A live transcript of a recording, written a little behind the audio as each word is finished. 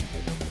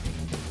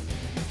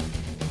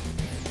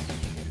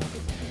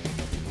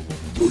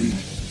3,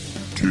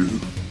 2,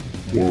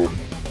 1,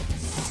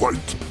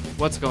 fight!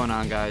 What's going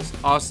on, guys?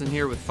 Austin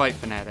here with Fight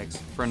Fanatics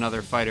for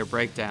another fighter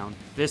breakdown.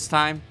 This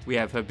time, we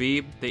have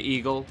Khabib the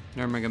Eagle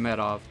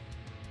Nurmagomedov.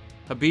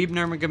 Khabib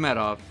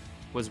Nurmagomedov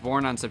was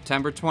born on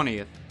September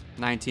 20th,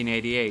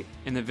 1988,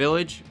 in the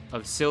village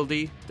of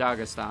Sildi,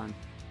 Dagestan.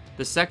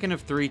 The second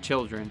of three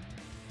children,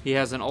 he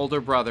has an older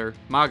brother,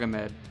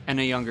 Magomed, and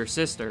a younger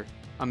sister,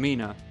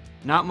 Amina.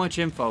 Not much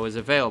info is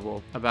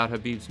available about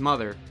Khabib's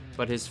mother,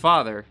 but his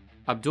father,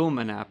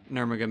 Abdulmanap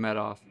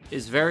Nurmagomedov,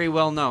 is very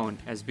well known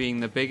as being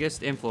the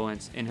biggest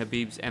influence in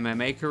Khabib's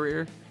MMA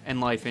career and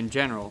life in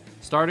general,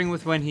 starting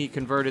with when he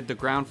converted the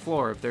ground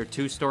floor of their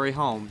two-story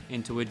home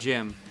into a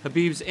gym.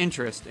 Khabib's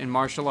interest in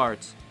martial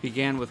arts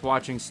began with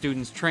watching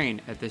students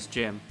train at this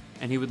gym,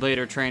 and he would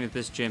later train at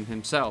this gym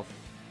himself.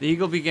 The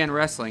Eagle began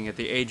wrestling at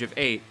the age of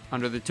 8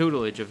 under the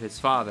tutelage of his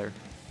father.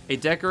 A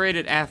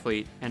decorated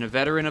athlete and a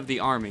veteran of the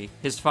Army,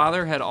 his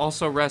father had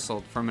also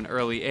wrestled from an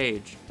early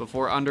age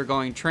before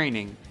undergoing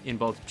training in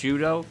both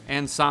judo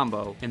and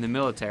sambo in the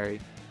military.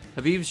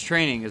 Khabib's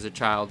training as a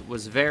child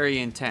was very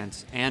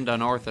intense and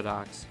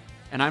unorthodox,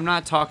 and I'm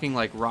not talking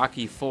like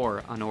Rocky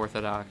IV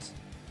unorthodox.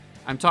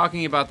 I'm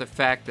talking about the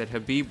fact that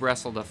Khabib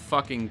wrestled a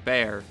fucking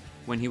bear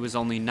when he was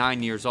only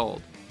 9 years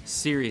old.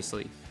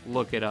 Seriously,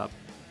 look it up.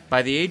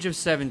 By the age of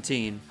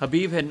 17,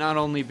 Khabib had not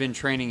only been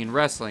training in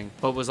wrestling,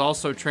 but was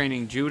also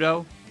training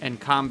judo and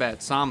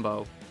combat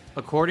sambo.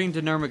 According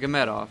to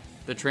Nurmagomedov,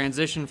 the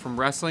transition from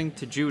wrestling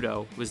to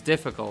judo was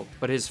difficult,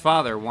 but his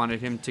father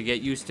wanted him to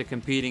get used to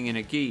competing in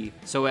a gi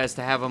so as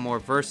to have a more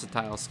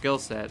versatile skill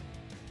set.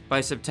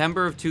 By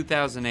September of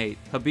 2008,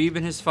 Khabib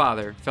and his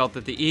father felt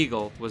that the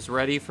Eagle was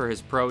ready for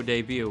his pro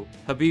debut.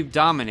 Khabib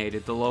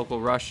dominated the local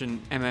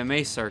Russian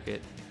MMA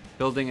circuit,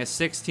 building a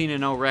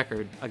 16-0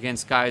 record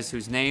against guys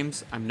whose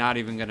names I'm not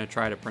even going to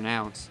try to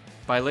pronounce.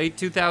 By late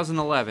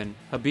 2011,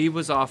 Khabib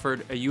was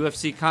offered a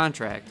UFC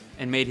contract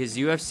and made his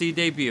UFC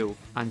debut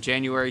on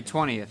January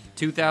 20th,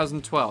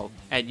 2012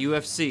 at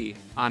UFC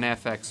on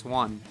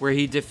FX1, where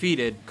he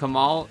defeated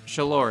Kamal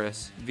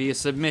Shaloris via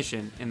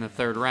submission in the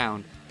third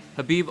round.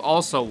 Khabib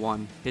also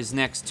won his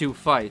next two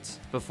fights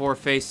before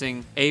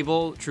facing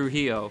Abel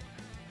Trujillo.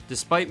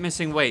 Despite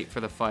missing weight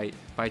for the fight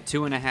by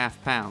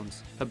 2.5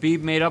 pounds,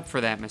 Khabib made up for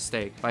that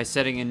mistake by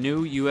setting a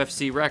new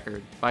UFC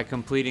record by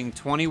completing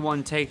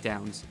 21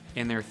 takedowns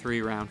in their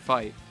 3-round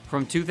fight.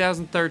 From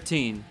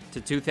 2013 to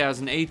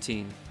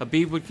 2018,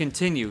 Khabib would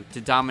continue to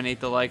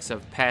dominate the likes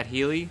of Pat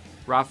Healy,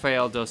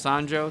 Rafael dos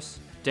Anjos,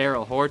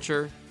 Daryl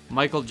Horcher,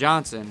 Michael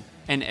Johnson,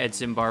 and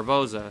Edson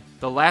Barboza,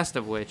 the last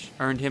of which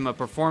earned him a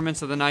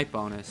Performance of the Night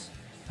bonus.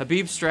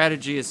 Khabib's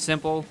strategy is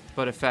simple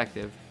but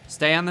effective.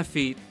 Stay on the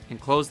feet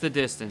and close the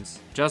distance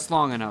just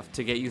long enough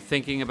to get you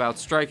thinking about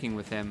striking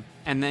with him,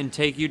 and then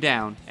take you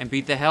down and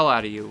beat the hell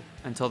out of you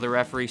until the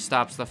referee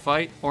stops the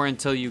fight or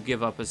until you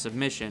give up a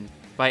submission.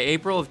 By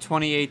April of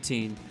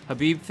 2018,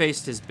 Khabib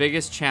faced his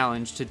biggest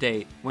challenge to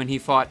date when he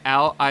fought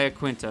Al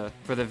Iaquinta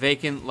for the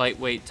vacant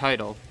lightweight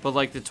title, but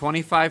like the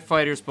 25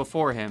 fighters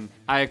before him,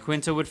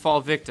 Iaquinta would fall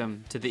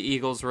victim to the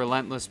Eagle's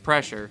relentless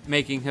pressure,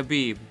 making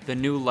Khabib the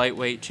new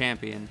lightweight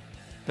champion.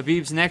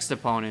 Khabib's next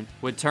opponent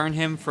would turn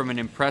him from an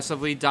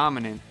impressively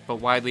dominant but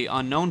widely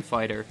unknown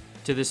fighter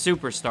to the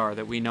superstar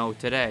that we know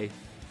today.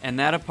 And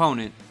that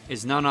opponent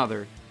is none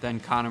other than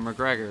Conor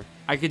McGregor.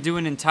 I could do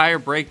an entire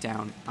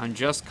breakdown on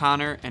just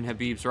Conor and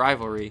Khabib's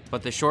rivalry,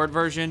 but the short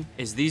version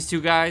is these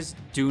two guys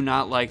do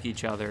not like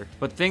each other.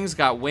 But things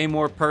got way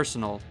more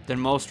personal than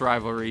most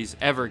rivalries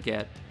ever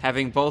get,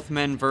 having both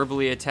men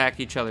verbally attack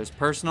each other's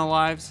personal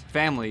lives,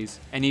 families,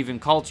 and even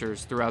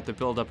cultures throughout the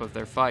buildup of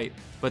their fight.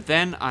 But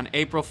then on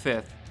April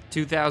 5th,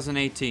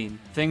 2018,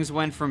 things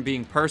went from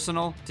being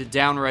personal to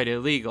downright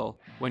illegal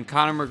when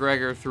Conor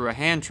McGregor threw a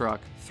hand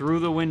truck through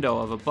the window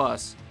of a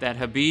bus that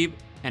Khabib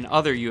and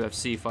other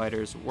UFC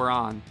fighters were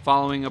on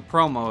following a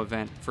promo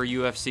event for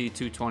UFC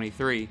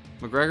 223.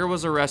 McGregor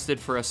was arrested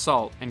for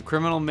assault and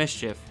criminal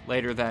mischief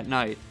later that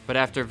night, but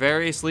after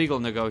various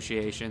legal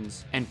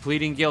negotiations and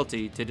pleading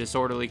guilty to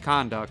disorderly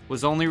conduct,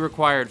 was only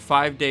required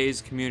 5 days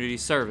community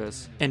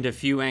service and a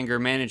few anger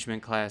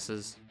management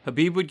classes.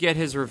 Khabib would get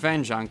his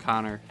revenge on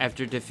Conor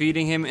after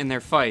defeating him in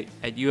their fight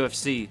at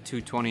UFC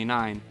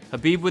 229.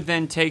 Khabib would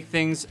then take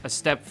things a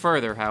step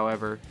further,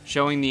 however,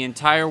 showing the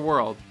entire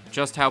world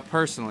just how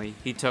personally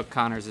he took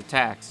Conor's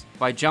attacks,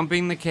 by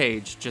jumping the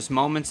cage just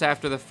moments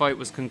after the fight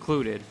was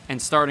concluded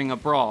and starting a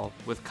brawl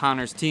with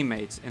Conor's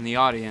teammates in the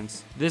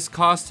audience. This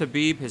cost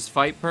Khabib his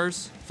fight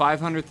purse,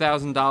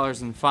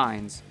 $500,000 in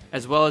fines,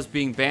 as well as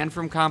being banned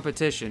from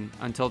competition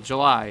until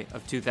July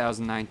of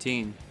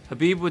 2019.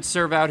 Khabib would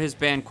serve out his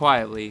ban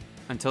quietly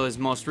until his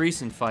most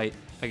recent fight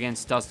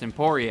against Dustin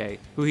Poirier,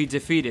 who he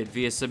defeated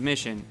via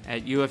submission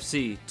at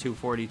UFC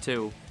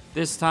 242.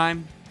 This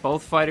time,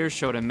 both fighters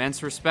showed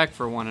immense respect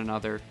for one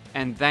another,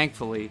 and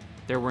thankfully,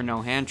 there were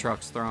no hand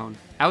trucks thrown.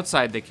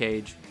 Outside the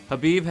cage,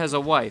 Khabib has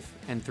a wife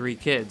and 3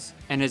 kids,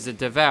 and is a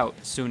devout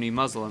Sunni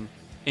Muslim.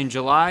 In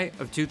July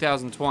of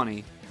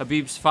 2020,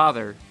 Khabib's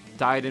father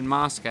died in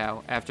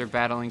Moscow after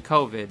battling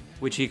COVID,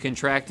 which he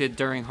contracted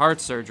during heart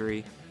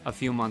surgery a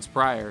few months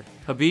prior.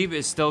 Khabib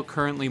is still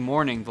currently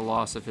mourning the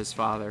loss of his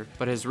father,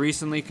 but has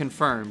recently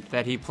confirmed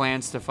that he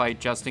plans to fight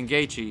Justin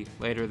Gaethje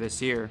later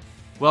this year.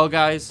 Well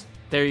guys,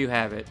 there you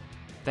have it.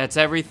 That's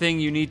everything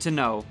you need to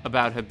know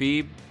about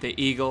Khabib the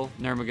Eagle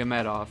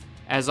Nurmagomedov.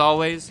 As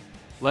always,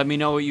 let me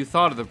know what you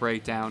thought of the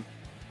breakdown,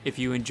 if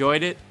you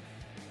enjoyed it,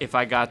 if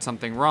I got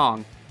something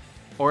wrong,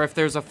 or if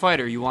there's a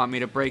fighter you want me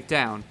to break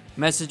down.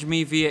 Message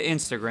me via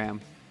Instagram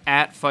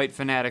at Fight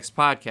Fanatics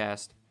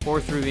Podcast or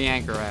through the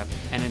Anchor app.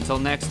 And until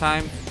next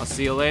time, I'll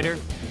see you later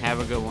and have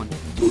a good one.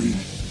 3,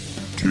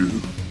 2,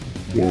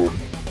 1,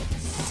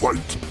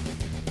 fight!